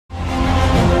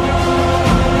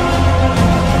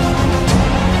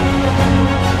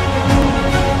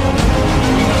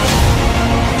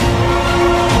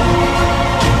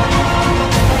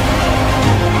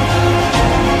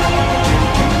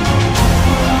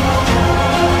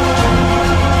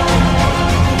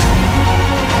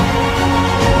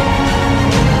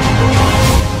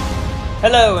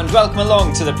Hello and welcome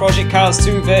along to the Project Cars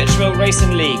 2 Virtual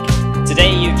Racing League.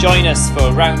 Today you join us for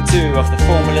round 2 of the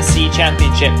Formula C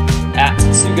Championship at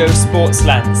Sugo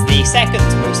Sportsland, the second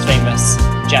most famous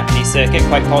Japanese circuit,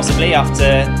 quite possibly,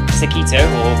 after Sekito,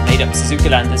 or made up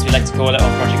Suzuka-land as we like to call it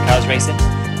on Project Cars Racing.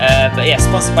 But yeah,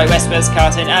 sponsored by Westwell's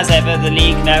Karting. As ever, the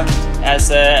league now has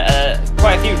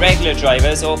quite a few regular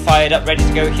drivers all fired up, ready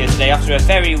to go here today after a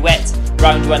very wet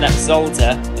round 1 at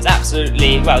Zolder. It was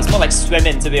absolutely, well, it was more like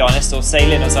swimming to be honest, or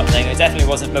sailing or something. It definitely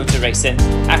wasn't motor racing.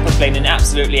 Aquaplaning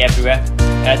absolutely everywhere.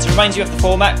 To remind you of the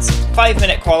format,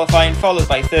 5-minute qualifying followed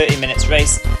by 30 minutes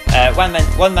race,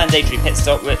 one mandatory pit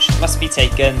stop which must be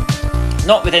taken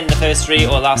not within the first 3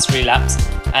 or last 3 laps,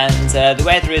 and the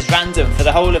weather is random for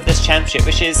the whole of this championship,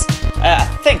 which is, I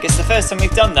think it's the first time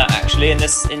we've done that actually in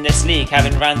this league,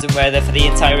 having random weather for the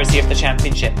entirety of the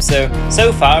championship. So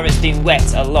far it's been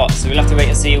wet a lot, so we'll have to wait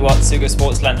and see what Sugo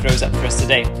Sportsland throws up for us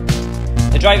today.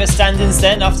 The driver's standings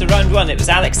then, after round 1, it was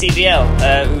Alex CDL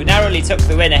who narrowly took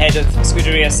the win ahead of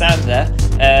Scuderia Sam there,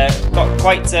 got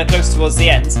quite close towards the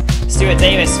end. Stuart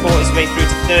Davis fought his way through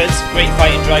to 3rd, great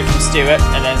fighting drive from Stuart,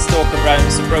 and then Stalker Brown,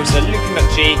 Sabrosa, Luke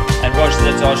McGee and Roger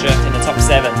the Dodger in the top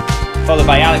 7. Followed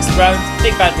by Alex Brown,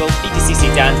 Big Bad Wolf,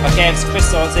 BTCC Dan, Bakevs, Chris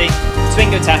Sorty,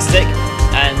 Twingo-tastic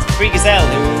and Free Gazelle,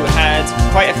 who had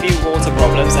quite a few water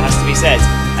problems, it has to be said,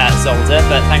 at Zolder,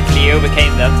 but thankfully he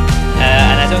overcame them.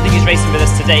 And I don't think he's racing with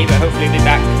us today, but hopefully he'll be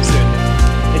back soon.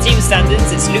 The team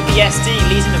standings, it's Lupi SD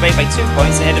leading the way by 2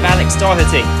 points ahead of Alex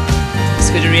Doherty.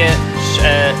 Scuderia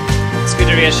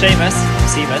Seamus,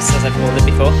 as I've called it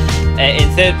before, in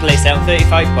 3rd place down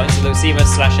 35 points, although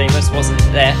Seamus/Seamus wasn't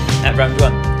there at round 1.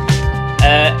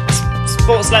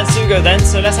 Sportsland Sugo then,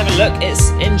 so let's have a look. It's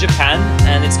in Japan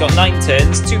and it's got 9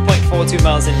 turns, 2.42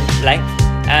 miles in length.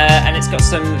 And it's got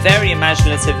some very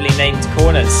imaginatively named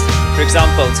corners. For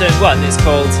example, turn 1 is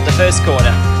called the first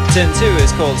corner, turn 2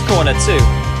 is called corner 2,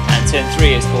 and turn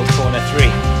 3 is called corner 3.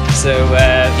 So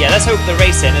yeah, let's hope the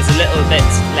racing is a little bit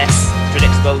less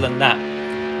predictable than that.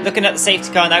 Looking at the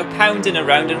safety car now, pounding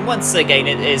around, and once again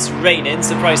it is raining,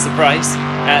 surprise surprise,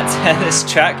 at this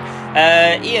track.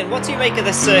 Ian, what do you make of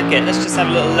this circuit? Let's just have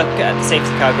a little look at the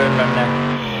safety car going around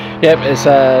now. Yep, it's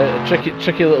a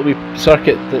tricky little wee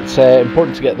circuit that's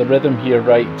important to get the rhythm here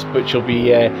right, which will be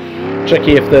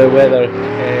tricky if the weather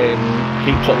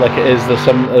keeps up like it is.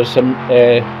 There's some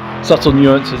subtle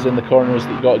nuances in the corners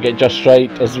that you've got to get just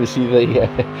right, as we see the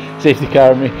safety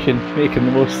car making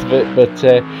the most of it. But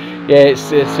yeah,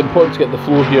 it's important to get the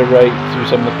flow here right through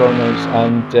some of the corners,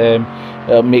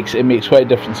 and it makes quite a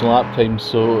difference in lap times.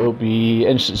 So it'll be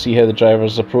interesting to see how the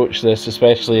drivers approach this,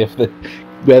 especially if the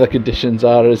weather conditions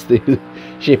are as they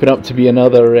shaping up to be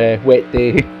another wet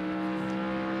day.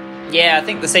 Yeah, I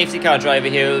think the safety car driver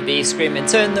here will be screaming,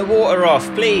 "Turn the water off,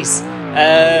 please!"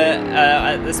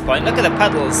 At this point. Look at the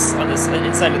paddles on the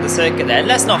inside of the circuit there.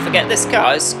 Let's not forget this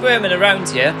car is squirming around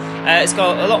here. It's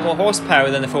got a lot more horsepower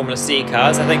than the Formula C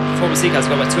cars. I think the Formula C cars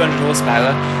got about 200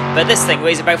 horsepower, but this thing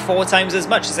weighs about 4 times as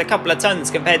much. It's a couple of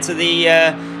tons compared to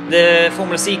the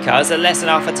Formula C cars are less than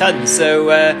half a ton. So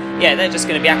yeah, they're just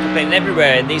going to be aquaplaning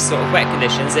everywhere in these sort of wet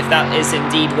conditions, if that is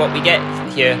indeed what we get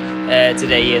here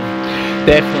today, Ian.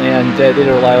 Definitely, and they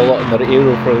rely a lot on their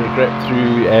aero for the grip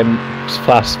through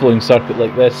fast flowing circuit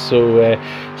like this. So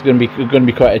it's going to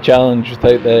be quite a challenge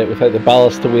without the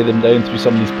ballast to weigh them down through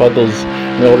some of these puddles.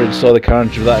 We already saw the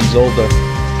carnage of that in Zolder.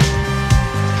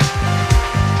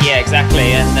 Yeah,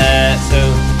 exactly, and so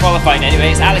qualifying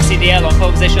anyways, Alex CDL on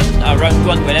pole position, our round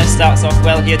 1 winner, starts off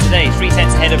well here today,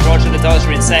 3/10 ahead of Roger the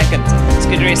Dodger in 2nd.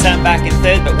 Scuderia Sam back in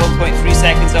 3rd, but 1.3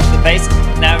 seconds off the pace.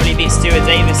 Narrowly beat Stuart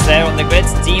Davis there on the grid.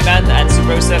 D-Man and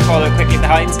Sabrosa follow quickly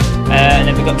behind, and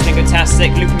then we've got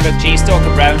Twingo-tastic, Luke McGee,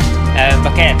 Stalker Brown,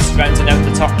 Bakevs rounding out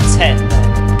the top 10.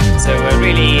 So a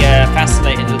really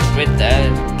fascinating little grid there,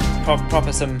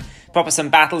 proper some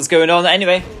battles going on.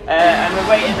 Anyway, and we're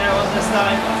waiting now on the start.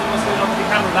 I don't know what's going on with the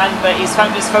cameraman, but he's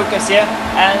found his focus here.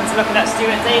 And looking at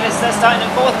Stuart Davis, they're starting in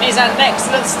 4th, and he's had an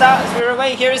excellent start as we're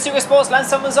away here in Sugo Sportsland.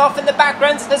 Someone's off in the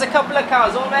background. There's a couple of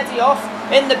cars already off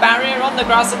in the barrier on the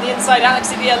grass on the inside.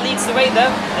 Alex CBL leads the way though,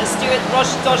 and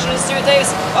Roger Dodger and Stuart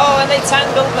Davis. Oh, and they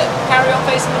tangle, but carry on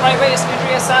facing the right way.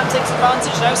 Scuderia Sam takes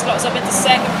advantage now, slots up into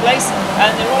 2nd place,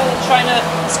 and they're all trying to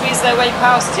squeeze their way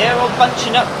past here, all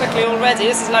bunching up quickly already.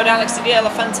 This has allowed Alex CDL a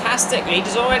fantastic lead.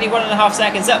 He's already 1.5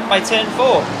 seconds up by turn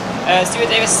 4. Stuart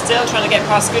Davis still trying to get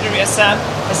past Scuderia Sam.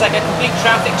 It's like a complete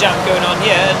traffic jam going on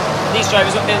here. these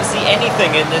drivers won't be able to see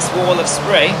anything in this wall of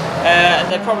spray,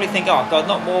 and they'll probably think, oh god,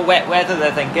 not more wet weather,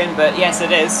 they're thinking, but yes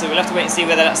it is, so we'll have to wait and see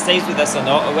whether that stays with us or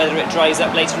not, or whether it dries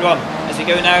up later on. As we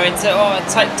go now into a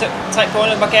tight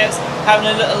corner, Muckevs having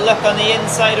a little look on the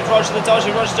inside of Roger the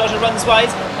Dodger. Roger the Dodger runs wide,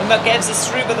 and Muckevs is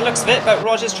through by the looks of it, but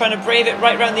Roger's trying to brave it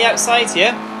right round the outside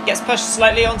here. Gets pushed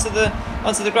slightly onto the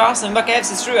grass, and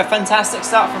Muckevs is through. A fantastic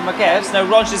start from Muckevs. Now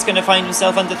Roger's going to find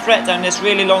himself under threat down this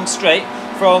really long straight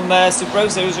from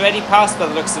Subrosa, who's already passed by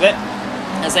the looks of it,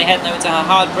 as they head now into a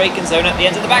hard braking zone at the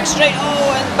end of the back straight.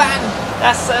 Oh, and bang!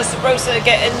 That's Subrosa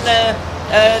getting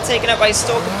taken up by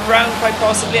Stalker Brown, quite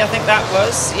possibly. I think that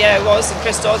was. Yeah, it was. And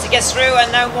Chris Dodds, he gets through,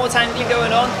 and now more tangling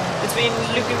going on between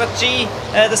Luke McGee,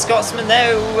 the Scotsman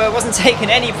there, who wasn't taking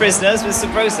any prisoners with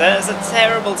Subrosa. It's a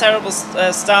terrible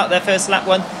start there, first lap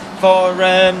one for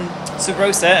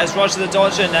Subrosa, as Roger the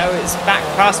Dodger now is back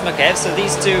past Muckevs, so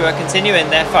these two are continuing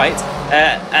their fight,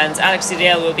 and Alex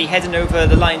CDL will be heading over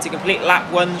the line to complete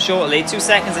lap one shortly, 2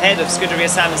 seconds ahead of Scuderia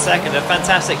Sam in second. A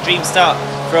fantastic dream start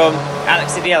from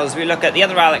Alex CDL. As we look at the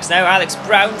other Alex now, Alex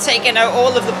Brown taking out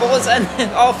all of the boards and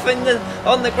off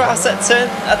on the grass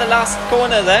at the last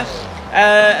corner there.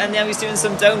 And now he's doing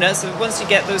some donuts. So once you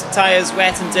get those tyres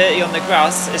wet and dirty on the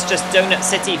grass, it's just Donut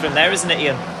City from there, isn't it,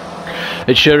 Ian?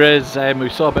 It sure is. We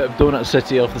saw a bit of Donut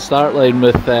City off the start line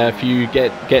with a few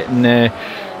failing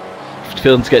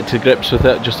to get to grips with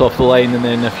it just off the line, and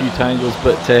then a few tangles,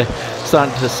 but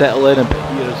starting to settle in a bit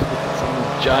here. As we look at some of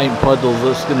the giant puddles,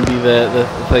 that's going to be the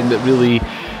thing that really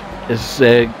is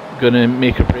going to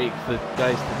make or break the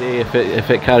guys today. If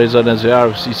it carries on as we are,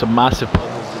 we'll see some massive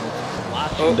puddles and it's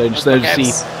lashing down just now. You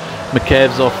see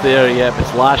McKev's off there, yeah, but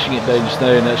it's lashing it down just now,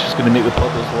 and that's just going to make the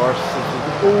puddles worse.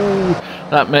 Oh,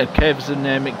 that McKev's and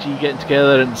McGee getting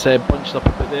together and bunched up a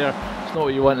bit there. It's not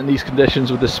what you want in these conditions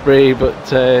with the spray, but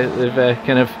they've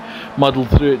kind of muddled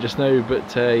through it just now.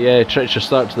 But yeah, treacherous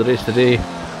start to the race today.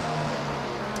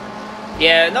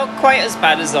 Yeah, not quite as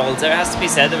bad as Zolder, it has to be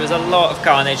said. There was a lot of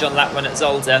carnage on lap one at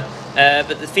Zolder,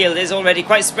 but the field is already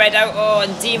quite spread out. Oh,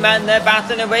 and D-Man there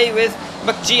battling away with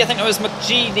McGee. I think it was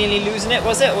McGee nearly losing it,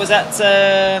 was it? Or was that...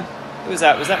 who was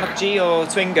that? Was that McGee or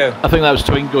Twingo? I think that was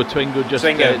Twingo.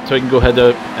 Twingo had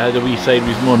a wee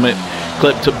sideways moment,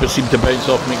 clipped up, but seemed to bounce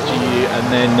off McGee,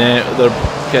 and then they're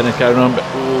kind of carrying on. But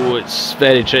oh, it's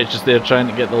very treacherous there, trying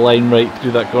to get the line right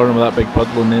through that corner with that big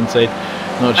puddle on the inside.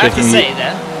 Not I have to say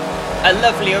there, a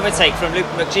lovely overtake from Luke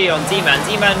McGee on D-Man.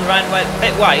 D-Man ran a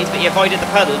bit wide, but he avoided the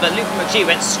puddle. But Luke McGee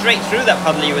went straight through that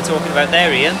puddle you were talking about there,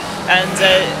 Ian, and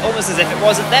almost as if it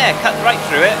wasn't there, cut right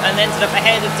through it, and ended up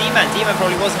ahead of D-Man. D-Man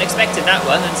probably wasn't expecting that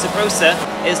one, and Subrosa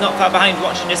is not far behind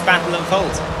watching this battle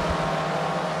unfold.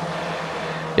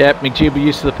 Yeah, McGee will be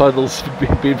used to the puddles,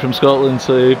 being from Scotland,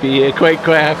 so he'd be quite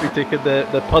happy taking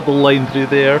the puddle line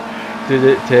through there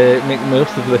to make the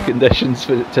most of the conditions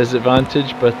to his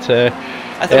advantage. But I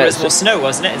thought it was more snow,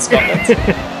 wasn't it, in Scotland?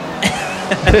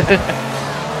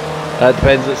 That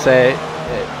depends. It's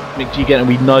McGee getting a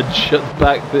wee nudge at the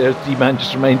back there. D-Man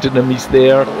just reminding him he's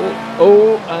there.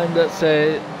 Oh, and that's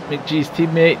McGee's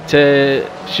teammate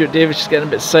Stuart Davis just getting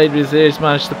a bit sideways there. He's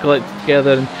managed to collect it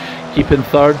together and keep in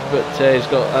third, but he's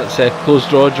got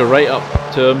closed Roger right up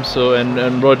to him. So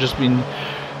and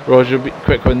Roger be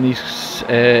quick in these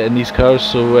cars,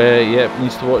 so yeah,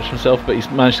 needs to watch himself, but he's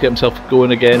managed to get himself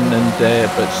going again, and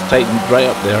but it's tightened right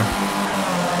up there.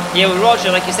 Yeah, well,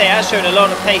 Roger, like you say, has shown a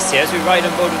lot of pace here as we ride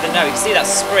on board with it now. You can see that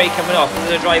spray coming off, and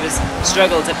the drivers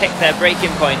struggle to pick their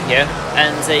braking point here,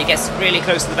 and he gets really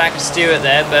close to the back of Stewart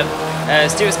there, but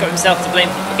Stewart's got himself to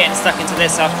blame for getting stuck into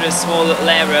this after a small little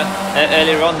error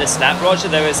earlier on this lap. Roger,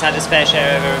 though, has had his fair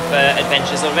share of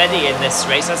adventures already in this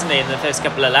race, hasn't he, in the first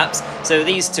couple of laps. So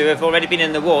these two have already been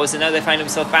in the wars, and now they find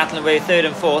themselves battling away third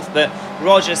and fourth, but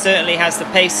Roger certainly has the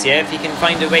pace here if he can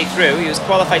find a way through. He was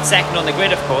qualified second on the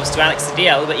grid, of course, to Alex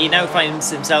DL, but he now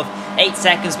finds himself 8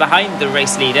 seconds behind the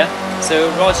race leader. So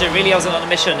Roger really is on a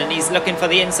mission, and he's looking for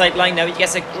the inside line now. He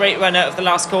gets a great run out of the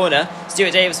last corner.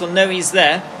 Stuart Davis will know he's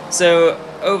there. So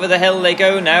over the hill they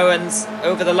go now, and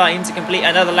over the line to complete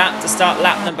another lap to start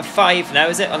lap number 5 now,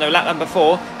 is it? Oh no, lap number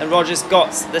 4. And Roger's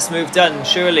got this move done,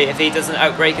 surely, if he doesn't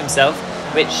outbrake himself,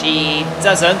 which he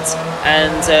doesn't.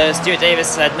 And Stuart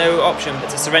Davis had no option but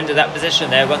to surrender that position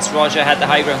there once Roger had the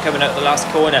high ground coming out of the last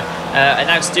corner. And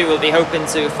now Stu will be hoping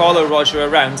to follow Roger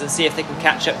around and see if they can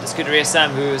catch up to Scuderia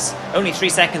Sam, who's only 3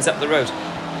 seconds up the road.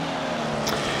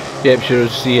 Yeah, I'm sure you'll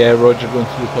see Roger going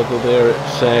through the puddle there.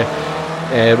 It's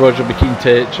Roger will be keen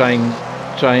to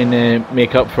try and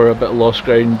make up for a bit of lost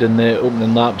ground in the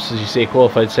opening laps, as you say,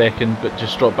 qualified second, but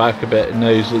just dropped back a bit, and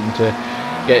now he's looking to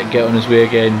get on his way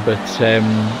again. But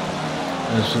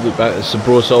as we look back,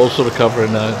 Subrosa also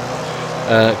recovering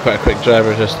quite a quick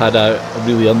driver, just had a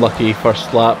really unlucky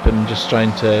first lap and just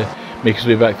trying to make his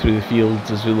way back through the field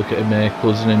as we look at him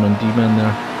closing in on D-Man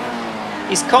there.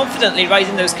 He's confidently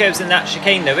riding those curves in that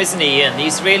chicane though, isn't he, Ian?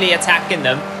 He's really attacking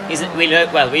them. We know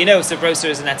Sabrosa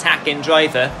is an attacking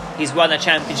driver. He's won a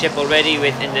championship already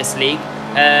in this league.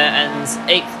 And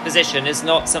 8th position is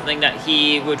not something that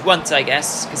he would want, I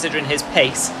guess, considering his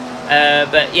pace.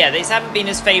 But yeah, these haven't been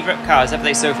his favourite cars, have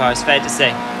they, so far? It's fair to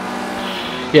say.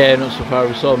 Yeah, not so far.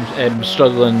 We saw him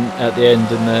struggling at the end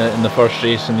in the first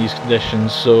race in these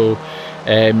conditions. So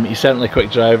he's certainly a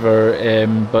quick driver,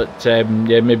 but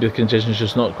yeah, maybe the conditions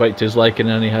just not quite to his liking,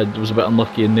 and he was a bit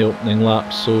unlucky in the opening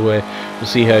laps. So we'll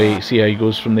see how he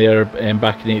goes from there.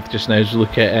 Back in 8th just now as we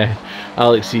look at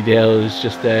Alex CDL, who's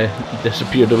just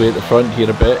disappeared away at the front here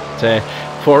a bit.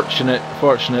 Fortunate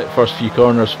first few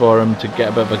corners for him to get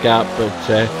a bit of a gap,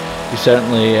 but he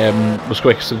certainly was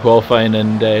quickest in qualifying,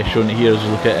 and showing it here as we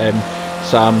look at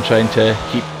Sam trying to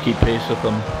keep pace with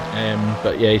him.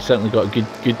 But yeah, he's certainly got a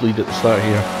good lead at the start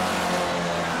here.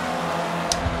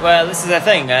 Well, this is the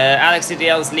thing, Alex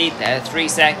CDL's lead there, 3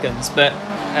 seconds, but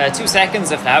 2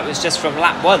 seconds of that was just from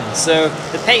lap 1, so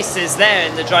the pace is there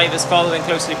and the driver's following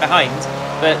closely behind,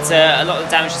 but a lot of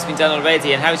the damage has been done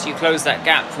already, and how do you close that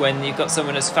gap when you've got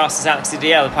someone as fast as Alex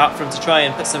CDL, apart from to try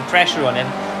and put some pressure on him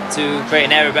to create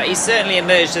an error? But he's certainly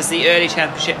emerged as the early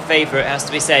championship favourite, has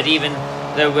to be said, even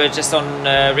though we're just on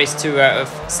race 2 out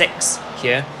of 6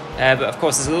 here. But of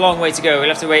course there's a long way to go. We'll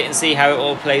have to wait and see how it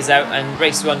all plays out, and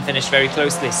race 1 finished very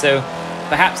closely, so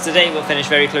perhaps today we'll finish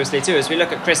very closely too, as we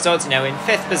look at Chris Dodds now in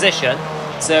 5th position.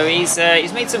 So he's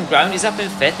made some ground. He's up in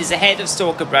 5th. He's ahead of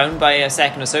Stalker Brown by a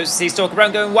second or so. See Stalker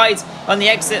Brown going wide on the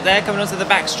exit there, coming onto the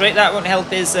back straight. That won't help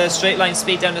his straight line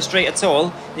speed down the straight at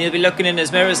all. And he'll be looking in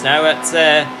his mirrors now at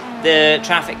the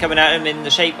traffic coming at him in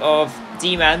the shape of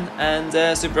D-Man and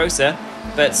Subrosa.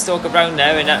 But Stalker Brown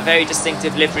now in that very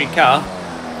distinctive livery car.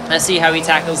 Let's see how he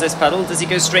tackles this puddle. Does he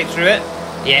go straight through it?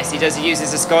 Yes, he does. He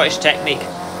uses a Scottish technique.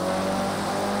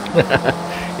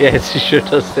 Yes, he sure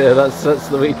does there. That's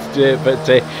the way to do it, but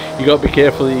you got to be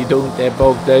careful that you don't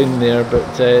bog down there,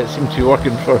 but it seems to be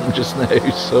working for him just now,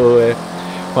 so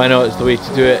why not? It's the way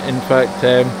to do it. In fact,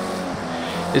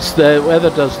 the weather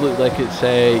does look like it's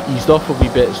eased off a wee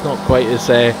bit. It's not quite as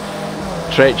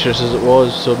treacherous as it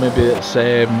was, so maybe it's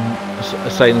a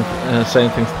sign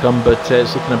of things to come, but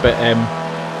it's looking a bit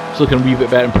it's looking a wee bit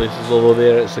better in places, although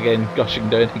there it's again gushing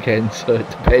down again, so it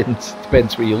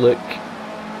depends where you look.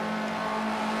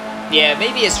 Yeah,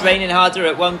 maybe it's raining harder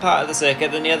at one part of the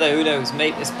circuit than the other, who knows?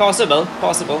 Maybe it's possible.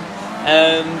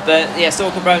 But yeah,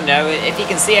 Stalker Brown now, if he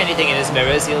can see anything in his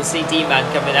mirrors, he'll see D-Man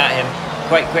coming at him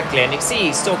quite quickly, and you can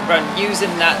see Stalker Brown using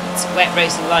that wet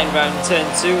racing line round turn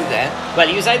 2 there. Well,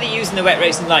 he was either using the wet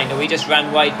racing line or he just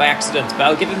ran wide by accident, but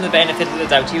I'll give him the benefit of the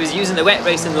doubt. He was using the wet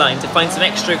racing line to find some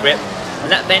extra grip,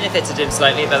 and that benefited him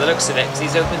slightly by the looks of it, because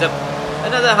he's opened up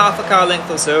another half a car length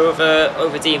or so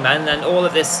over D-Man, and all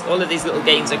of these little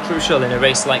gains are crucial in a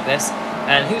race like this.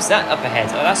 And who's that up ahead?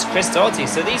 Oh, that's Chris Doughty.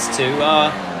 So these two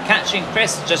are catching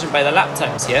Chris, judging by the lap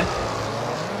times here.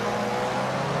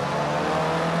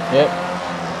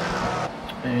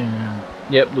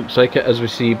 Yep, looks like it, as we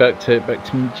see back to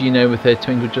G now with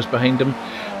Twingo just behind him,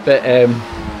 but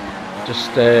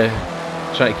just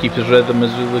trying to keep his rhythm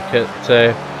as we look at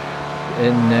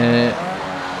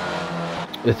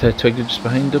with Twingo just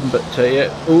behind him, but yeah,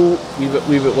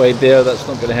 wee bit wide there. That's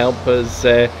not going to help us.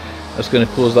 That's going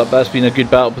to close that. That's been a good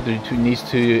battle between these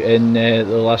two in the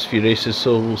last few races,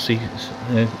 so we'll see.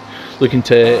 Looking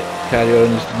to carry on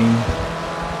as the mean.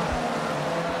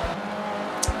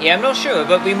 Yeah, I'm not sure,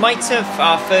 but we might have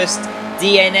our first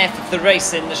DNF of the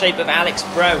race in the shape of Alex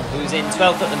Brown, who's in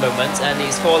 12th at the moment, and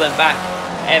he's fallen back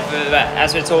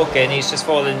as we're talking. He's just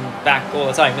falling back all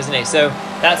the time, isn't he? So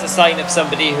that's a sign of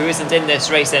somebody who isn't in this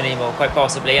race anymore, quite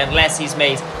possibly, unless he's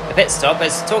made a pit stop.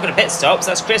 As talking of pit stops,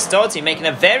 that's Chris Doughty making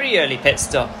a very early pit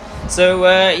stop. So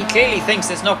he clearly thinks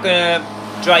it's not going to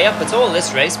dry up at all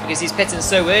this race, because he's pitting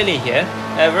so early here.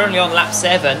 We're only on lap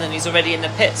 7 and he's already in the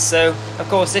pits, so of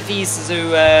course if he's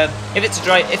to if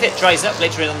it dries up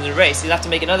later on in the race, he'll have to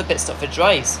make another pit stop if it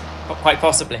dries, quite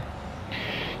possibly.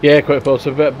 Yeah, quite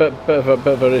possibly. Bit of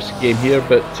a risky game here,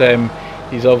 but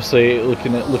he's obviously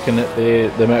looking at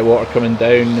the amount of water coming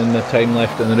down and the time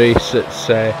left in the race. It's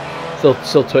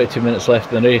still 22 minutes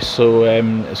left in the race, so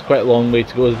it's quite a long way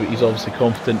to go, but he's obviously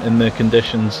confident in the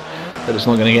conditions that it's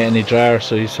not going to get any drier,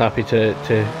 so he's happy to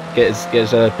get his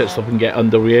pit stop and get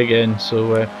underway again.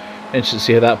 So interesting to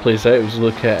see how that plays out as we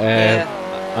look at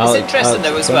It's interesting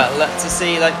though as well to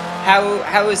see like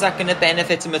how is that going to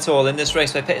benefit him at all in this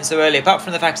race by pitting so early, apart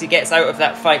from the fact he gets out of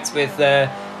that fight with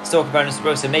Stalker Brown and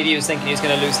Sabrosa. Maybe he was thinking he was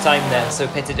going to lose time there, so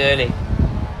pitted early.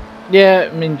 Yeah,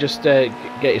 I mean, just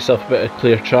get yourself a bit of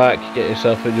clear track, get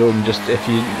yourself a own. Just if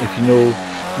you know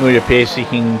your pace, you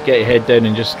can get your head down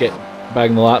and just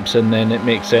bang the laps in. Then it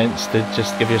makes sense to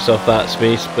just give yourself that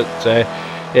space. But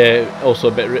yeah, also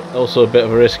a bit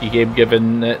of a risky game,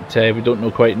 given that we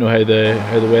don't quite know how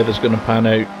the weather's going to pan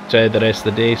out the rest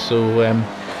of the day. So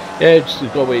yeah, just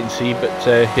got to wait and see. But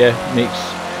yeah,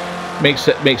 makes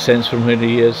sense from where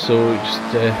he is. So just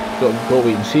got to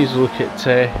wait and see. So look at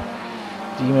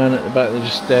D-Man at the back. They're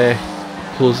just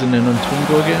closing in on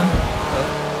Twingo again.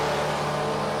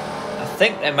 I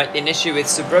think there might be an issue with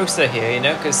Sabrosa here,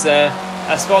 because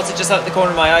I spotted just out the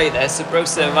corner of my eye there,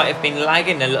 Sabrosa might have been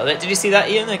lagging a little bit. Did you see that,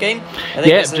 Ian, again? I think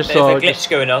there's a bit of a glitch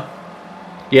going on.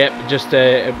 Yep, just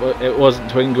it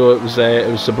wasn't Twingo, it was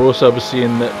Sabrosa. I was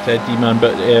seeing that D-Man,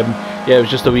 but yeah, it was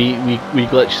just a wee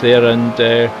glitch there, and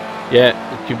yeah,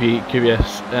 it could be a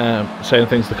sign of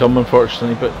things to come,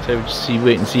 unfortunately. But we'll just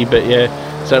wait and see. But yeah,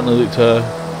 certainly looked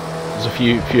there's a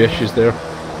few issues there.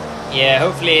 Yeah,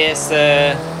 hopefully it's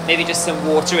maybe just some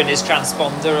water in his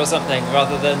transponder or something,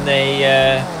 rather than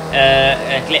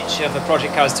a glitch of a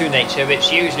Project Cars 2 nature,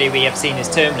 which usually we have seen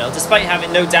as terminal, despite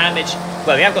having no damage.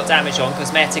 Well, we have got damage on,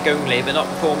 cosmetic only, but not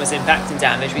performance impacting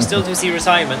damage. We still do see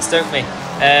retirements, don't we,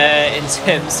 in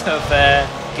terms of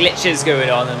glitches going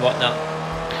on and whatnot.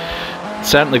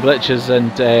 Certainly glitches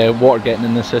and water getting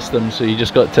in the system, so you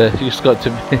just got to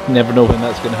never know when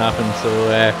that's going to happen. So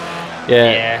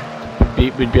yeah.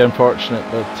 Would be unfortunate,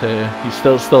 but he's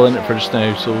still in it for just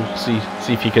now. So see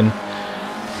if he can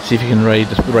ride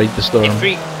the storm.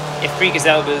 If Free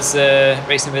Gazelle was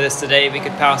racing with us today, we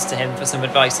could pass to him for some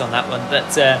advice on that one.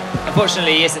 But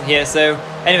unfortunately, he isn't here. So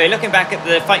anyway, looking back at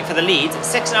the fight for the lead,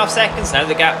 6.5 seconds now.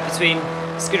 The gap between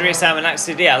Scuderia Sam and Alex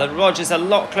DL, and Roger's a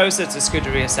lot closer to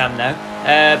Scuderia Sam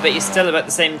now, but he's still about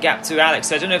the same gap to Alex.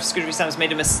 So I don't know if Scuderia Sam's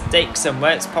made a mistake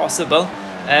somewhere. It's possible.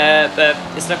 But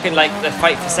it's looking like the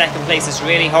fight for second place is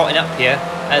really hotting up here,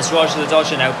 as Roger the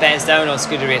Dodger now bears down on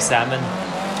Scuderia Sam. And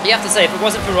you have to say, if it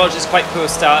wasn't for Roger's quite poor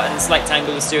start and slight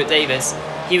tangle with Stuart Davis,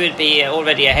 he would be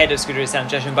already ahead of Scuderia Sam,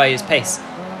 judging by his pace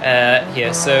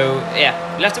here. So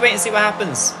yeah, we'll have to wait and see what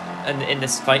happens in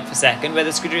this fight for second, whether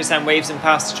Scuderia Sam waves him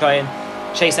past to try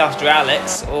and chase after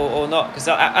Alex or not. Because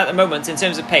at the moment, in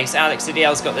terms of pace, Alex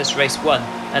DL's got this race won,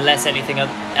 unless anything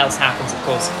else happens, of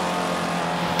course.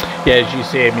 Yeah, as you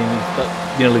say, I mean,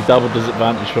 he's nearly doubled his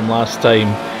advantage from last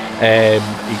time.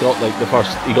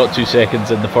 He got 2 seconds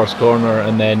in the first corner,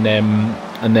 and then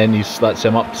that's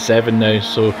him up to 7 now.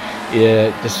 So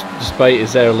yeah, despite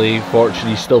his early fortune,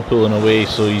 he's still pulling away.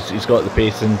 So he's got the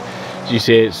pace, and as you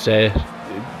say,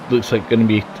 it looks like going to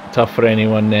be tough for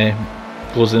anyone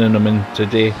closing in on him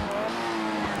today.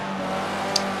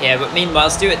 Yeah, but meanwhile,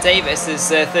 Stuart Davis is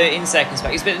 13 seconds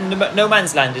back. He's been in no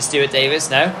man's land, is Stuart Davis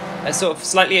now. Sort of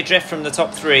slightly adrift from the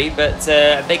top 3, but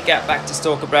a big gap back to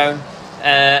Stalker Brown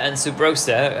and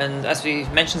Sabrosa. And as we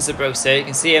mentioned Sabrosa, you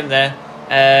can see him there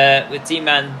with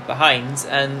D-Man behind.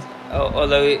 And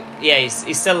although, yeah,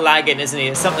 he's still lagging, isn't he?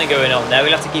 There's something going on there.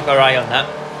 We'll have to keep our eye on that.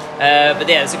 But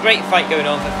yeah, there's a great fight going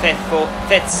on for 5th,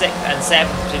 6th and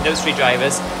 7th between those 3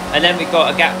 drivers. And then we've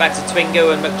got a gap back to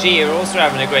Twingo and McGee are also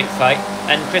having a great fight.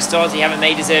 And Chris Doddy, having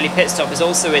made his early pit stop, is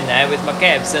also in there with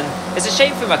McEvs. And it's a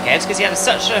shame for McEvs because he had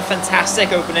such a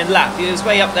fantastic opening lap. He was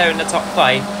way up there in the top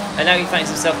 5. And now he finds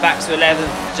himself back to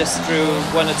 11th just through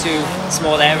 1 or 2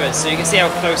 small errors. So you can see how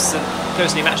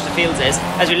closely matched the field is.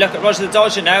 As we look at Roger the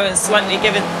Dodger now and slightly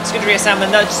giving Scuderia Sam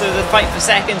a nudge, so the fight for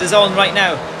second is on right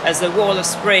now as the wall of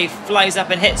spray flies up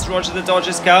and hits Roger the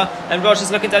Dodger's car. And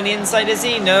Roger's looking down the inside, is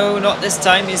he? No, not this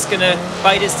time. He's going to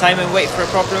bide his time and wait for a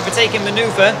proper overtaking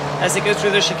manoeuvre as it goes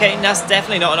through the chicane. That's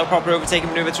definitely not a proper overtaking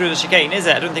manoeuvre through the chicane, is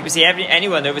it? I don't think we see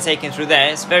anyone overtaking through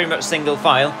there. It's very much single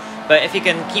file. But if he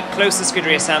can keep close to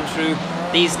Scuderia Sam through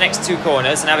these next 2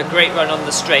 corners and have a great run on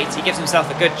the straight, he gives himself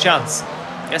a good chance.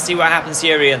 Let's see what happens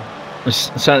here, Ian. It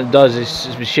certainly does.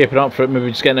 He's shaping up for it. Maybe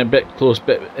just getting a bit close,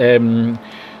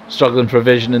 struggling for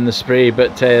vision in the spray,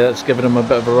 but that's given him a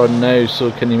bit of a run now.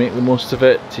 So can he make the most of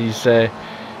it? He's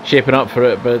shaping up for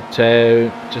it, but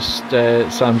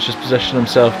Sam's just positioning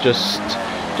himself just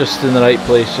in the right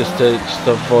place, just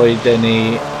to avoid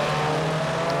any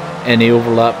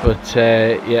overlap. But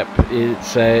yep,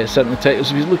 it's certainly tight.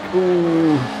 So he's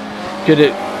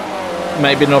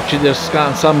might be an opportunity there.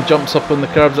 Sam jumps up on the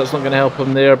curbs. That's not going to help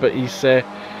him there, but he's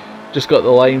just got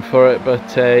the line for it. But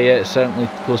yeah, it's certainly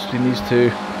close between these 2.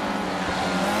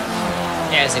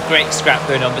 Yeah, it's a great scrap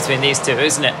going on between these 2,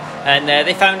 isn't it? And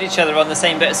they found each other on the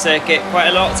same bit of circuit quite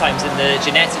a lot of times in the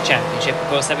Ginetta Championship, of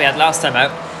course, that we had last time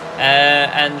out.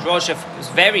 and Roger was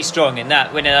very strong in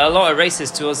that, winning a lot of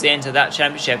races towards the end of that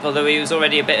championship, although he was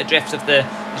already a bit adrift of the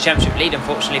championship lead,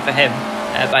 unfortunately for him,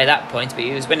 by that point. But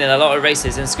he was winning a lot of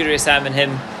races, and Scuderia Sam and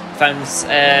him found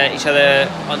each other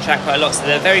on track quite a lot, so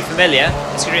they're very familiar.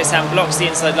 Scuderia Sam blocks the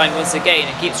inside line once again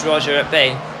and keeps Roger at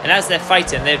bay, and as they're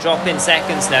fighting, they drop in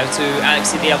seconds now to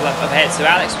Alex the up ahead, so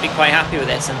Alex will be quite happy with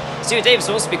this, and Stuart Davis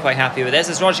will also be quite happy with this,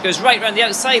 as Roger goes right round the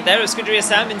outside there of Scuderia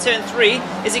Sam in turn 3.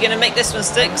 Is he going to make this one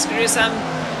stick? Scuderia Sam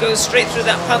goes straight through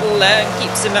that puddle there and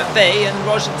keeps him at bay, and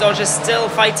Roger the Dodger still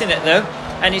fighting it though,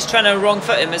 and he's trying to wrong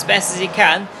foot him as best as he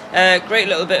can. Great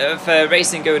little bit of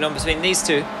racing going on between these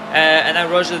two, and now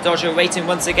Roger the Dodger waiting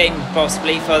once again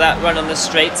possibly for that run on the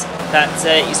straight that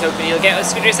he's hoping he'll get.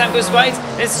 Scuderia Sam goes wide.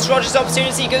 This is Roger's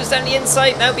opportunity. He goes down the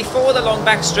inside now before the long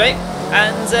back straight,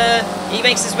 and he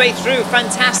makes his way through.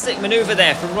 Fantastic manoeuvre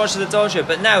there from Roger the Dodger,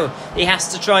 but now he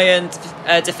has to try and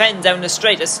defend down the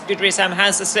straight, as Scuderia Sam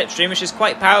has the slipstream, which is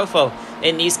quite powerful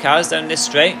in these cars down this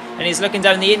straight, and he's looking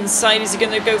down the inside. Is he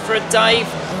going to go for a dive?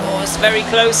 Oh, it's very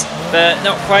close, but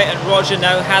not quite, and Roger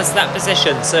now has that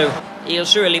position, so he'll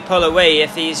surely pull away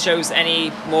if he shows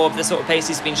any more of the sort of pace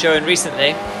he's been showing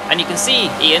recently. And you can see,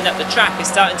 Ian, that the track is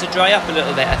starting to dry up a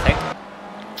little bit, I think.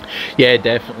 Yeah,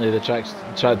 definitely. The track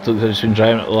has been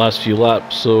drying up the last few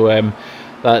laps, so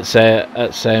that's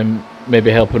maybe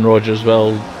helping Roger as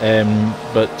well.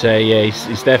 But yeah,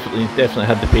 he's definitely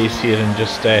had the pace here, and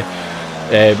just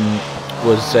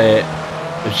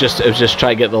it was just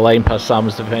trying to get the line past. Sam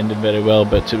was defending very well,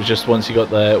 but it was just once he got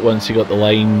the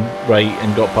line right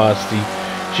and got past, he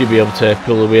should be able to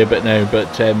pull away a bit now.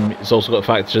 But it's also got to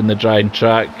factor in the drying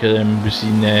track. We've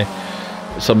seen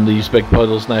some of these big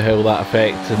puddles now, how will that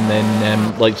affect, and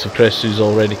then likes of Chris, who's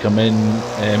already come in.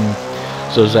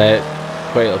 So there's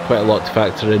quite a lot to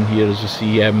factor in here, as we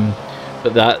see.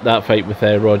 But that fight with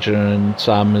Roger and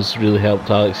Sam has really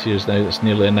helped Alex here. Now it's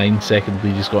nearly a 9-second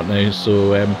lead he's got now.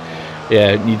 So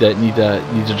yeah, need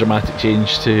a dramatic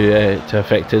change to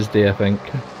affect his day, I think.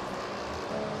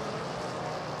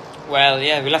 Well,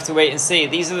 yeah, we'll have to wait and see.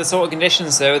 These are the sort of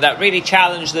conditions, though, that really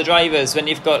challenge the drivers when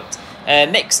you've got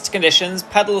mixed conditions,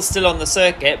 puddles still on the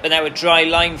circuit, but now a dry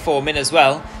line forming as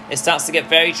well. It starts to get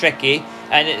very tricky,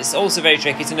 and it's also very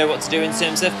tricky to know what to do in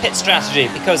terms of pit strategy,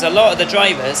 because a lot of the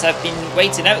drivers have been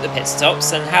waiting out the pit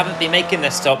stops and haven't been making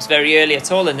their stops very early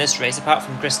at all in this race, apart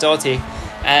from Chris Doughty.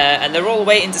 And they're all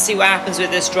waiting to see what happens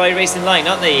with this dry racing line,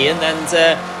 aren't they, Ian? And,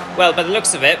 well, by the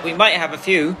looks of it, we might have a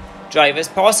few drivers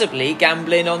possibly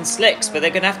gambling on slicks, but they're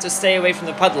going to have to stay away from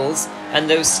the puddles and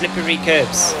those slippery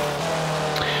curbs.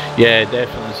 Yeah,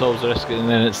 definitely. It's always a risk, and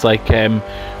then it's like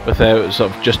without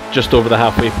sort of just over the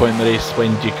halfway point in the race,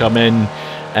 when do you come in?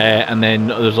 And then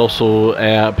there's also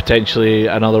potentially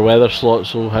another weather slot.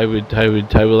 So how will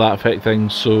that affect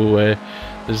things? So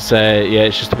yeah,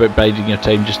 it's just about biding your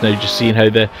time just now, just seeing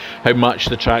how much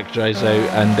the track dries out,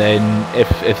 and then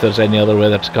if there's any other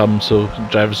weather to come. So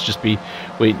drivers just be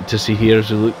waiting to see here.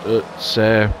 As we look at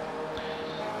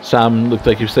Sam, looked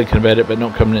like he was thinking about it, but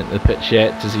not coming into the pitch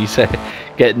yet, as he's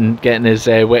getting his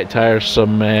wet tyres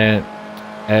some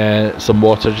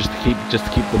water just to keep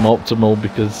them optimal,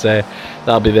 because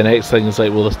that'll be the next thing. Is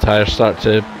like, will the tyres start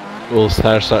to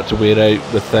wear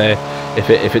out with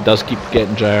if it does keep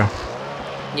getting drier?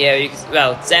 Yeah,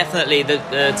 well, definitely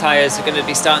the tyres are going to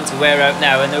be starting to wear out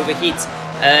now and overheat.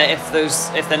 If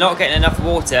they're not getting enough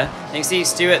water, and you see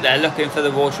Stuart there looking for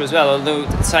the water as well, although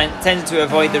tending to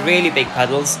avoid the really big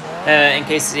puddles in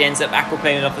case he ends up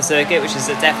aquaplaning off the circuit, which is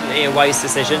definitely a wise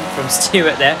decision from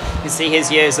Stuart there. You can see his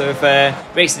years of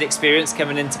racing experience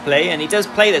coming into play, and he does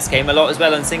play this game a lot as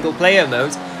well on single player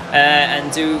mode.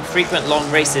 And do frequent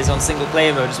long races on single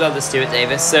player mode as well, the Stuart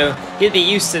Davis, so he'll be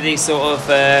used to these sort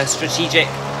of strategic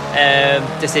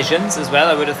decisions as well,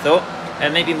 I would have thought,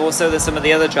 and maybe more so than some of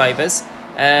the other drivers.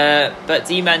 But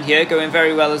D-Man here going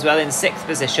very well as well in 6th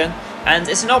position, and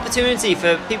it's an opportunity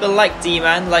for people like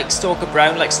D-Man, like Stalker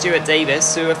Brown, like Stuart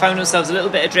Davis, who have found themselves a little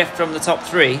bit adrift from the top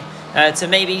 3, to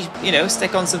maybe,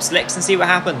 stick on some slicks and see what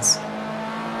happens.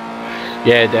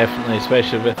 Yeah, definitely,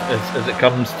 especially with as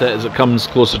it comes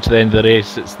closer to the end of the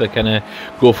race, it's the kind of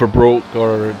go for broke,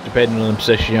 or depending on the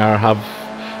position you are, have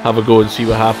a go and see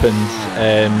what happens.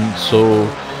 So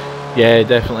yeah,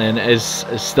 definitely, and it's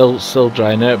still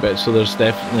drying out a bit, so there's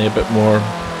definitely a bit more.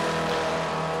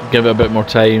 Give it a bit more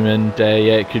time, and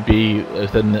yeah, it could be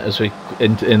within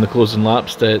in the closing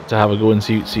laps to have a go and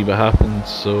see what happens.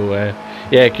 So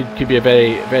yeah, it could be a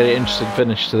very, very interesting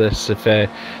finish to this if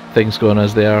things go on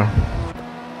as they are.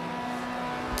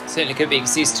 Certainly could be. You can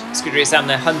see Scuderia Sam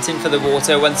there hunting for the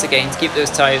water once again to keep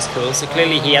those tyres cool. So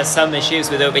clearly he has some issues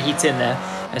with overheating there.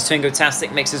 as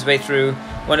Twingo-tastic makes his way through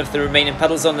one of the remaining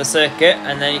puddles on the circuit.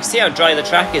 And then you can see how dry the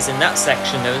track is in that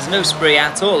section. There was no spray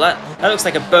at all. That looks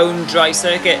like a bone dry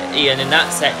circuit, Ian, in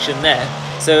that section there.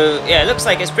 So yeah, it looks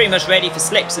like it's pretty much ready for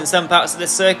slicks in some parts of the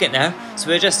circuit now. So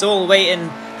we're just all waiting,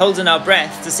 holding our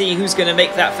breath to see who's going to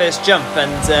make that first jump,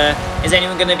 and is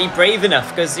anyone going to be brave enough?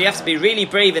 Because you have to be really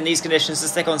brave in these conditions to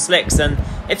stick on slicks, and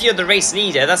if you're the race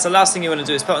leader, that's the last thing you want to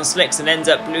do, is put on slicks and end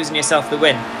up losing yourself the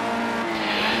win.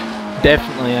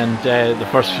 Definitely, and the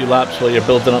first few laps while you're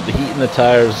building up the heat in the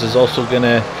tyres is also going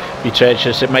to be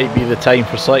treacherous. It might be the time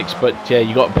for slicks, but yeah,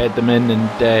 you got to bed them in and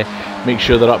make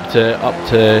sure they're up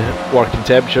to working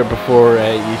temperature before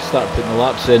you start putting the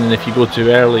laps in. And if you go too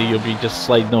early, you'll be just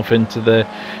sliding off into the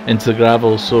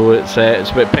gravel. So it's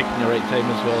about picking the right time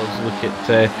as well. As look at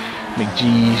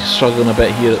McGee struggling a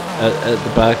bit here at the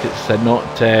back. It's not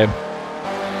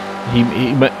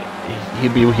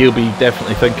he'll be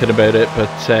definitely thinking about it, but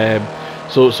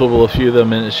so will a few of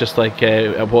them, and it's just like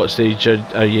at what stage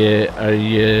are you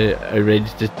ready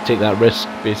to take that risk,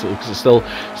 basically, because it's still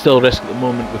a risk at the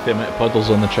moment with the amount of puddles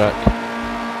on the track.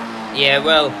 Yeah,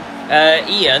 well,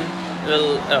 Ian,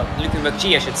 Luke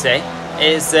McGee I should say,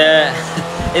 is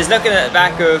is looking at the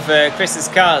back of Chris's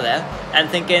car there and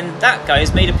thinking, that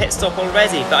guy's made a pit stop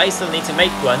already, but I still need to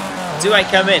make one. Do I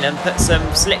come in and put some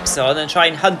slicks on and try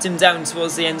and hunt him down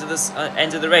towards the end of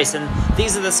the race? And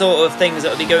these are the sort of things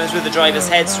that will be going through the drivers'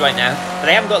 heads right now. But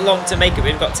they haven't got long to make it.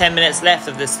 We've got 10 minutes left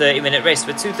of this 30-minute race.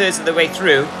 We're 2/3 of the way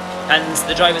through, and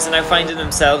the drivers are now finding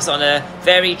themselves on a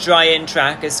very dry-in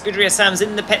track. As Scuderia Sam's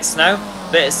in the pits now,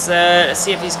 but let's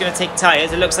see if he's going to take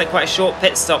tyres. It looks like quite a short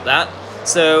pit stop, that.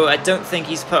 So I don't think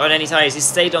he's put on any tyres. He's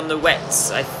stayed on the wets,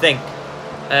 I think.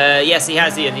 Yes, he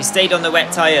has, Ian. He stayed on the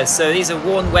wet tyres. So these are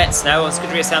worn wets now on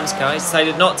Scuderia Sam's car. He's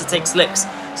decided not to take slicks.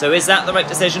 So is that the right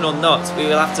decision or not? We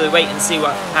will have to wait and see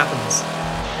what happens.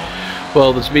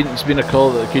 Well, there's been a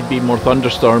call that there could be more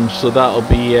thunderstorms, so that'll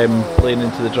be playing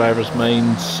into the drivers'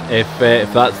 minds if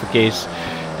that's the case.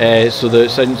 So the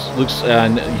sounds looks,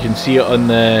 and you can see it on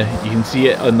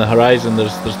the horizon.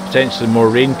 There's potentially more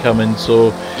rain coming.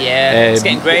 So yeah, it's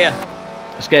getting greyer.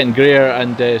 It's getting greyer,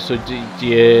 and so do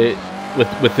you,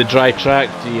 with the dry track,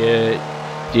 do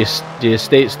you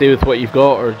stay with what you've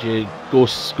got, or do you go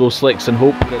slicks and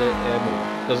hope that it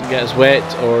doesn't get as wet,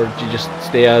 or do you just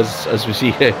stay as we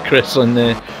see Chris on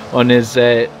his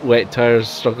wet tyres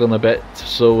struggling a bit?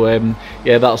 So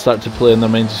yeah, that'll start to play in their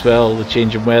minds as well. The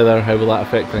change in weather, how will that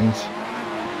affect things?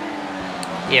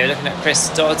 Yeah, we're looking at Chris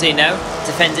Doherty now,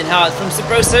 defending hard from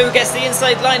Subrosa, who gets the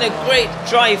inside line. A great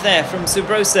drive there from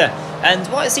Subrosa. And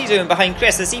what is he doing behind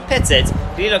Chris? Has he pitted?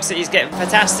 He looks like he's getting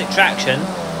fantastic traction.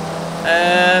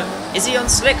 Is he on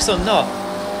slicks or not?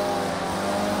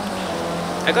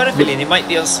 I got a feeling he might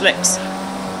be on slicks.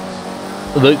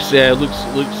 Looks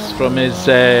from his.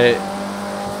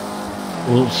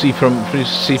 We'll see from.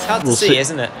 It's hard to see,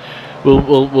 isn't it?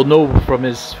 We'll know from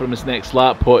his next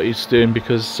lap what he's doing,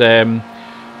 because they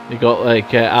got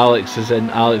like Alex and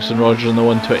Roger in the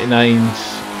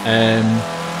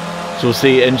 129s. So we'll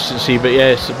see, interesting to see. But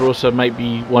yeah, Subrosa might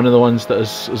be one of the ones that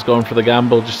has gone for the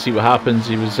gamble, just see what happens.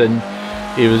 He was in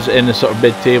a sort of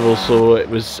mid-table, so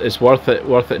it's worth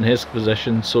it in his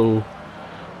position. So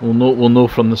we'll know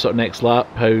from the sort of next lap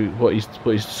what he's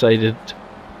decided.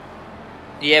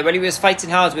 Yeah, well, he was fighting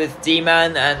hard with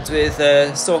D-Man and with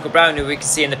Stalker Brown, who we can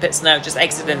see in the pits now, just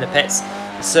exiting the pits.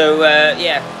 So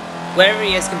yeah, where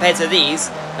he is compared to these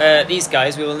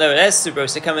guys, we will know. There's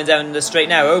Subrosa coming down the straight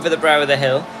now, over the brow of the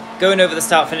hill, going over the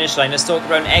start-finish line as Stalker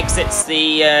Brown exits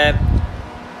the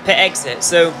pit exit.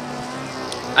 So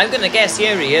I'm going to guess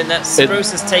here, Ian, that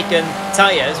Subrosa's taken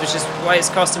tyres, which is why it's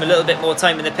cost him a little bit more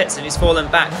time in the pits, and he's fallen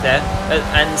back there,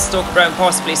 and Stalker Brown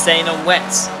possibly staying on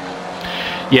wets.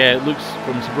 Yeah, it looks,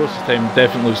 from Subrosa's time,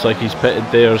 definitely looks like he's pitted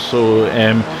there, so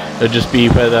it'll just be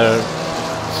whether,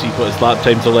 see what his lap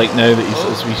times are like now that he's,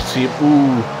 as we see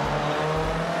him,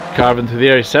 carving through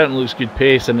there. He certainly looks good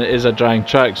pace, and it is a drying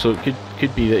track, so it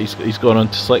could be that he's gone on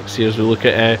to slicks here as we look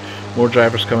at more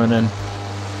drivers coming in.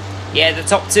 Yeah, the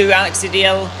top two, Alex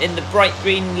CDL in the bright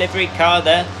green livery car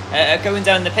there, going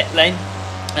down the pit lane,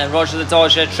 and Roger the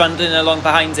Dodger trundling along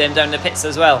behind him down the pits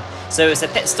as well. So it's a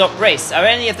pit stop race. Are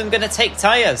any of them going to take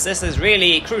tyres? This is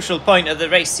really a crucial point of the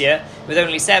race here, with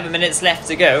only 7 minutes left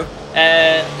to go.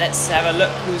 Let's have a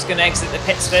look who's going to exit the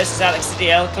pits first. It's Alex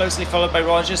CDL, closely followed by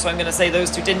Roger, so I'm going to say those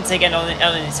two didn't take on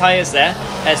any tyres there.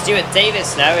 Stuart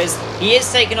Davis now is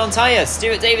taking on tyres.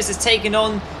 Stuart Davis is taking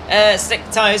on slick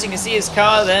tyres. You can see his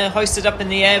car there hoisted up in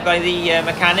the air by the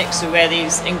mechanics, who wear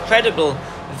these incredible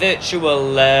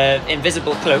virtual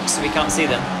invisible cloaks, so we can't see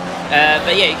them.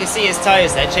 But yeah, you can see his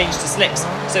tyres there changed to slicks.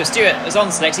 So Stewart was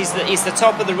on slicks. He's the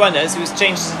top of the runners who's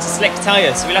changed to slick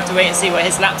tyres. So we'll have to wait and see what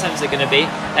his lap times are going to be,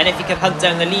 and if he can hunt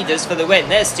down the leaders for the win.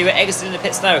 There's Stewart exiting the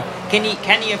pits now.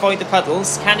 Can he avoid the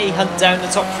puddles? Can he hunt down the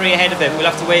top 3 ahead of him? We'll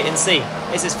have to wait and see.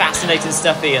 This is fascinating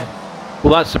stuff, Ian.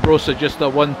 Well, that's Sabrosa just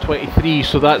at 1:23,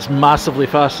 so that's massively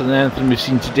faster than anything we've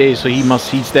seen today. So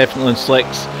he's definitely in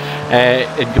slicks.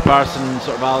 In comparison,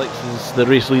 sort of Alex's, the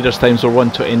race leaders' times were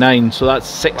 1:29, so that's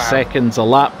 6 seconds a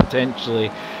lap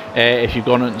potentially if you've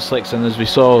gone into slicks. And as we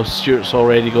saw, Stewart's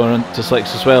already gone into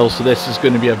slicks as well. So this is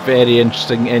going to be a very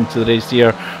interesting end to the race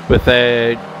here with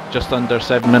just under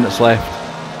 7 minutes left.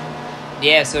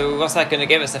 Yeah, so what's that going to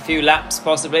give us? A few laps,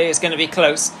 possibly. It's going to be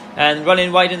close. And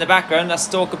running wide in the background, that's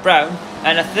Stalker Brown.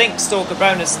 And I think Stalker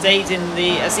Brown has stayed in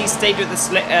the... Has he stayed with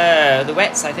the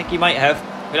wets? I think he might have.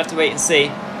 We'll have to wait and see.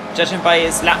 Judging by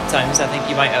his lap times, I think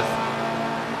he might have.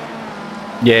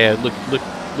 Yeah,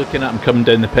 looking at him coming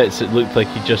down the pits, it looked like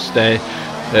he just... it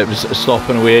was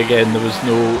stopping away again. There was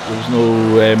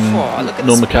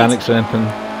no mechanics or anything.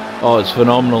 Oh, it's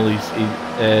phenomenal.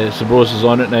 Sabrosa's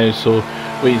on it now, so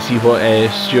wait and see what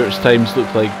Stewart's times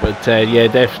look like. But yeah,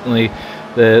 definitely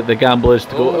the gamble is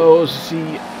to go.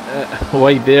 See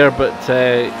wide there, but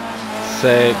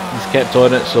he's kept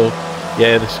on it. So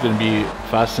yeah, this is going to be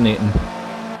fascinating.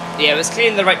 Yeah, it was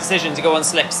clearly the right decision to go on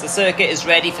slicks. The circuit is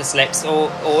ready for slicks, or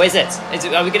is it?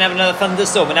 Are we going to have another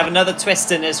thunderstorm and have another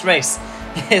twist in this race?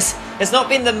 It's not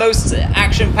been the most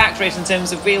action-packed race in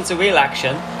terms of wheel-to-wheel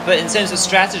action, but in terms of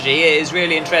strategy, it is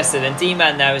really interesting. And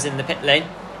D-Man now is in the pit lane.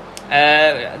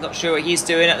 I'm not sure what he's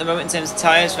doing at the moment in terms of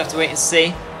tyres. We'll have to wait and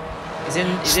see.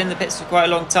 He's in the pits for quite a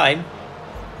long time.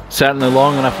 Certainly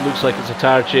long enough. It looks like it's a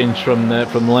tyre change from the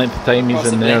length of time he's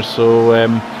Possibly in there. So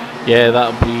yeah,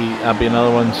 that'll be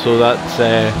another one. So that's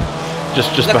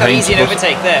just Look behind. How easy an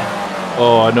overtake there.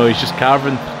 Oh, I know. He's just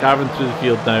carving through the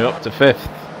field now, up to 5th.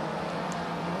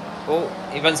 Oh,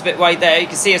 he runs a bit wide there. You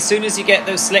can see as soon as you get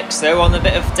those slicks though on a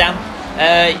bit of damp,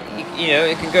 you know,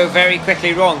 it can go very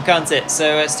quickly wrong, can't it?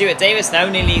 So Stuart Davis now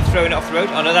nearly thrown off the road.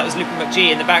 Oh no, that was Lupin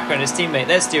McGee in the background, his teammate.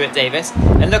 There's Stuart Davis.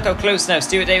 And look how close now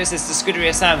Stuart Davis is to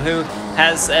Scuderia Sam, who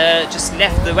has just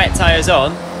left the wet tyres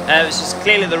on. Which is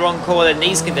clearly the wrong call in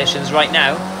these conditions right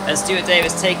now. And Stuart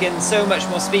Davis taking so much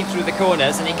more speed through the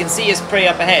corners, and he can see his prey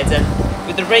up ahead. And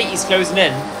with the rate he's closing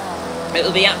in,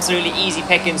 it'll be absolutely easy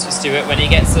pickings for Stuart when he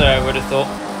gets there, I would have thought.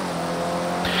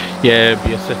 Yeah, it'd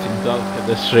be a sitting duck at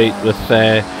this rate with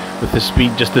the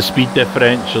speed, just the speed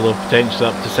differential of potentially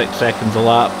up to 6 seconds a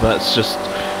lap. That's just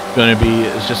going to be,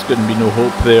 it's just going to be no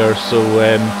hope there. So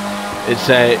it's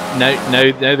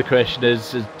now the question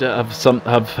is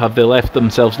have they left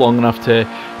themselves long enough to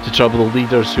trouble the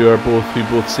leaders who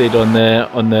both stayed on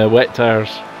the wet tyres?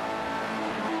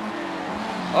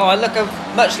 Oh, look how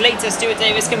much later Stuart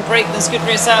Davis can break than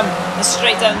Scuderia Sam.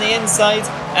 Straight down the inside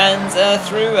and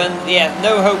through, and yeah,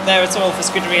 no hope there at all for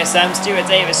Scuderia Sam. Stuart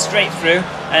Davis straight through,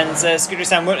 and Scuderia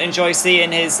Sam won't enjoy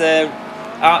seeing his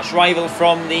arch rival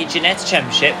from the Ginetta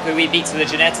Championship, who he beat to the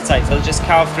Ginetta title, just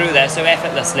carve through there so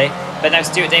effortlessly. But now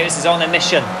Stuart Davis is on a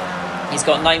mission. He's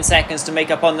got 9 seconds to make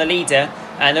up on the leader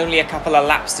and only a couple of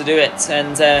laps to do it.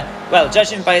 And well,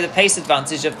 judging by the pace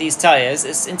advantage of these tyres,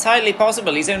 it's entirely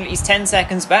possible he's 10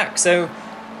 seconds back. So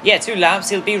yeah, 2 laps,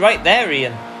 he'll be right there,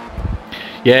 Ian.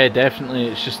 Yeah, definitely.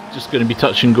 It's just going to be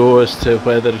touch and go as to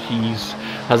whether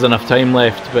has enough time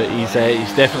left. But he's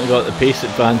definitely got the pace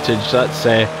advantage. That's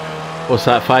what's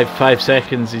that? 5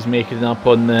 seconds he's making up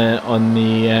on the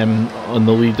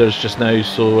leaders just now.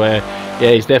 So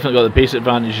yeah, he's definitely got the pace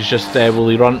advantage. It's just will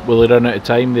he run out of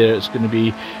time there? It's going to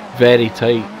be very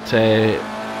tight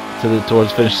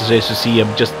towards finish the race. To see him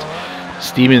just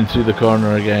steaming through the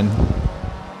corner again.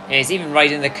 Yeah, he's even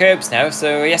riding the curbs now,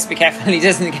 so he has to be careful he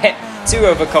doesn't get too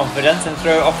overconfident and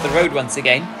throw it off the road once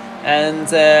again. And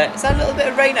is that a little bit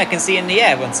of rain I can see in the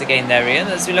air once again there, Ian,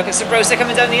 as we look at Sabrosa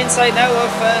coming down the inside now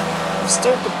of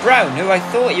Stalker Brown, who I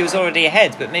thought he was already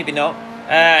ahead, but maybe not.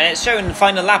 And it's showing the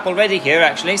final lap already here,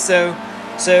 actually, so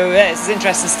yeah, this is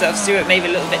interesting stuff. Stuart maybe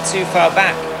a little bit too far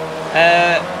back.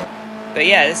 But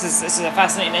yeah, this is a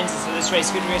fascinating entrance to this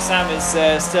race. Scuderia Sam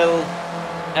is still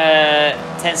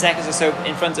 10 seconds or so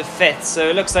in front of 5th, so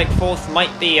it looks like 4th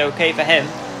might be okay for him.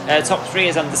 Top 3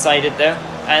 is undecided though,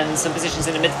 and some positions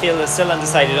in the midfield are still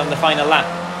undecided on the final lap.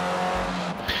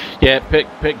 Yeah, pit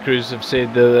crews have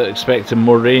said they're expecting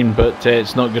more rain, but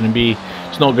it's not going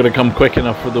to come quick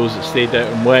enough for those that stayed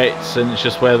out in wets, and it's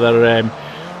just whether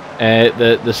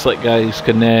the slick guys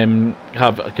can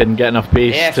get enough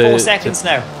pace. Yeah, 4 seconds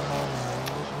now.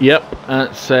 Yep,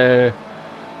 that's there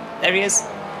he is.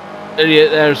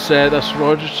 That's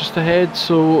Rogers just ahead.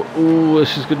 So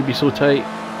this is going to be so tight.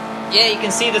 Yeah, you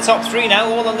can see the top three now,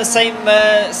 all on the same,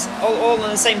 all on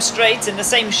the same straight in the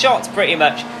same shot, pretty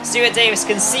much. Stuart Davis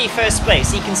can see first place.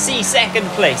 He can see second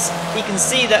place. He can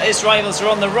see that his rivals are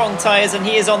on the wrong tyres and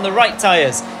he is on the right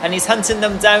tyres, and he's hunting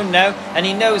them down now. And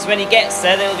he knows when he gets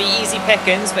there, they'll be easy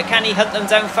pickings. But can he hunt them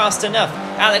down fast enough?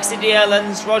 Alex Idiel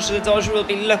and Roger the Dodger will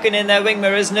be looking in their wing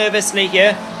mirrors nervously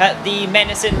here at the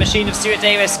menacing machine of Stuart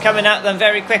Davis coming at them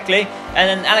very quickly. And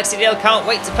then Alex Idiel can't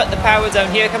wait to put the power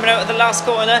down here, coming out of the last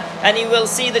corner, and he will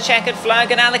see the checkered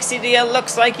flag, and Alex Idiel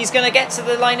looks like he's going to get to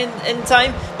the line in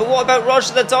time. But what about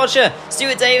Roger the Dodger?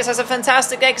 Stuart Davis has a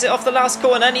fantastic exit off the last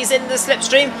corner, and he's in the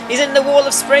slipstream, he's in the wall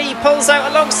of spray, he pulls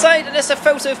out alongside, and it's a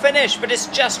photo finish, but it's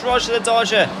just Roger the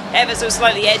Dodger ever so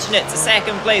slightly edging it to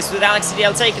second place, with Alex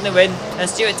Idiel taking the win, and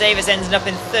Stuart Davis ending up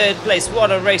in third place. What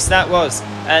a race that was.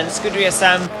 And Scuderia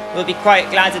Sam will be quite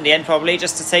glad in the end, probably,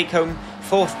 just to take home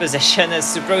fourth position, as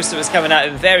Subrosa was coming at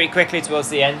him very quickly towards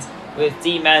the end, with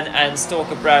D-Man and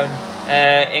Stalker Brown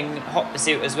in hot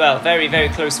pursuit as well. Very, very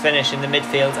close finish in the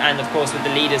midfield, and of course with the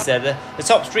leaders there. The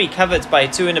top three covered by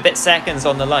 2 and a bit seconds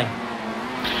on the line.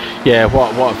 Yeah,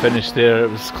 what a finish there.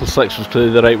 It was slicks was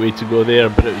clearly the right way to go there,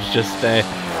 but it was just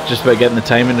about getting the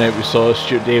timing right. We saw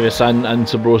Stuart Davis and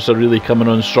Subrosa really coming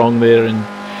on strong there and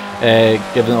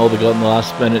giving it all they got in the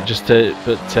last minute.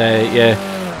 Yeah.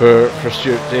 For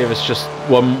Stuart Davis, just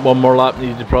one more lap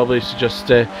needed probably, so just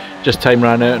time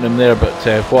ran out on him there. But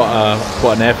what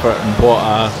an effort, and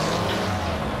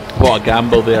what a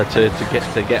gamble there to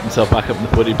get himself back up in the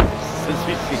podium. Since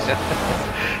we see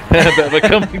a bit of a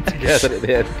coming together at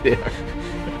the end there.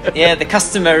 Yeah, the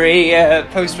customary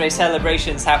post-race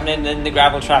celebrations happening in the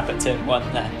gravel trap at turn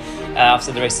 1 there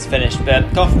after the race is finished.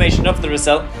 But confirmation of the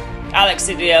result. Alex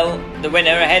Idiel, the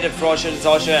winner, ahead of Roger the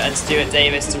Dodger and Stuart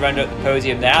Davis to round out the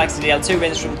podium there. Alex Idiel 2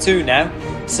 wins from 2 now,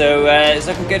 so it's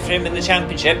looking good for him in the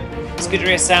championship.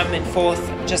 Scuderia Sam in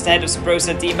 4th, just ahead of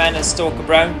Subrosa, D-Man and Stalker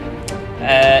Brown.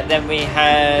 Then we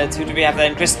had, who did we have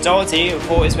then? Chris Doherty, who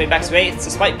fought his way back to 8th,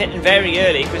 despite pitting very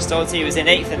early. Chris Doherty was in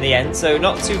 8th in the end, so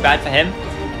not too bad for him.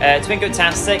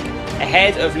 Twingo-tastic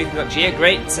ahead of Luke McGee,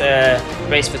 great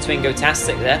race for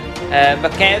Twingo-tastic there.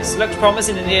 McKevs looked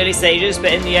promising in the early stages,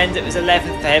 but in the end it was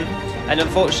 11th for him, and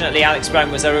unfortunately Alex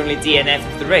Brown was our only DNF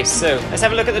of the race. So let's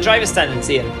have a look at the driver's standings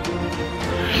here.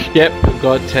 Yep, we've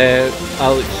got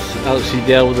Alex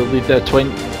Idiel with the lead there,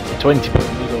 20-point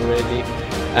lead already,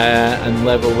 and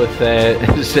level with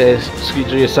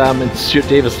Scuderia Sam and Stuart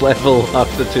Davis level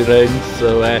after 2 rounds.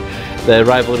 So the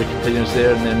rivalry continues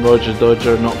there, and then Roger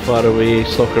Dodger not far away,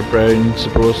 Stalker Brown,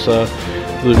 Subrosa,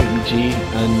 Louis McGee,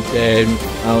 and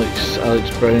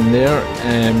Alex Brown there.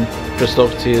 Chris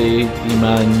Doherty,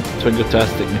 D-Man,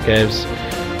 Twingo-tastic, McKevs,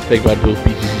 Big Bad Wolf,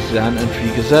 BTC Zan, and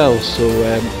Free Gazelle. So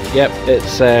yep,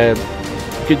 it's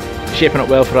good, shaping up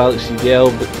well for Alex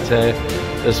Idiel, but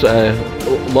there's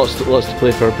lots to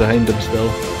play for behind him still.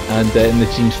 And in the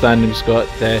team standing, we've got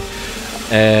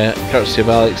courtesy of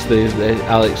Alex, the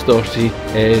Alex Doherty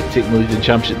taking the lead in the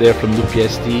championship there from Luke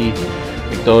PSD,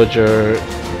 McDodger,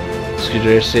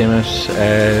 Scuderia Samus,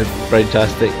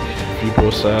 Brown-tastic,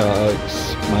 Freebosa,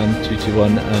 Alex Man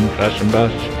 221, and Crash and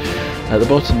Bash at the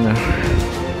bottom there.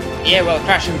 Yeah, well,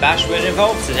 Crash and Bash weren't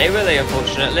involved today, were they,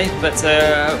 unfortunately? But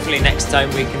hopefully next time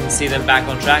we can see them back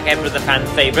on track, ever the fan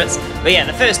favourites. But yeah,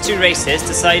 the first 2 races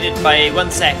decided by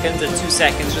 1 second and 2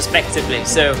 seconds respectively.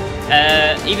 So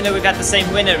even though we've had the same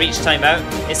winner each time out,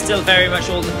 it's still very much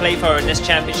all to play for in this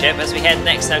championship as we head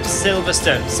next now to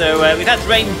Silverstone. So we've had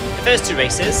rain the first 2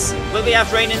 races. Will we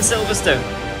have rain in Silverstone?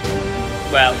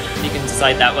 Well, you can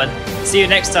decide that one. See you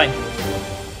next time.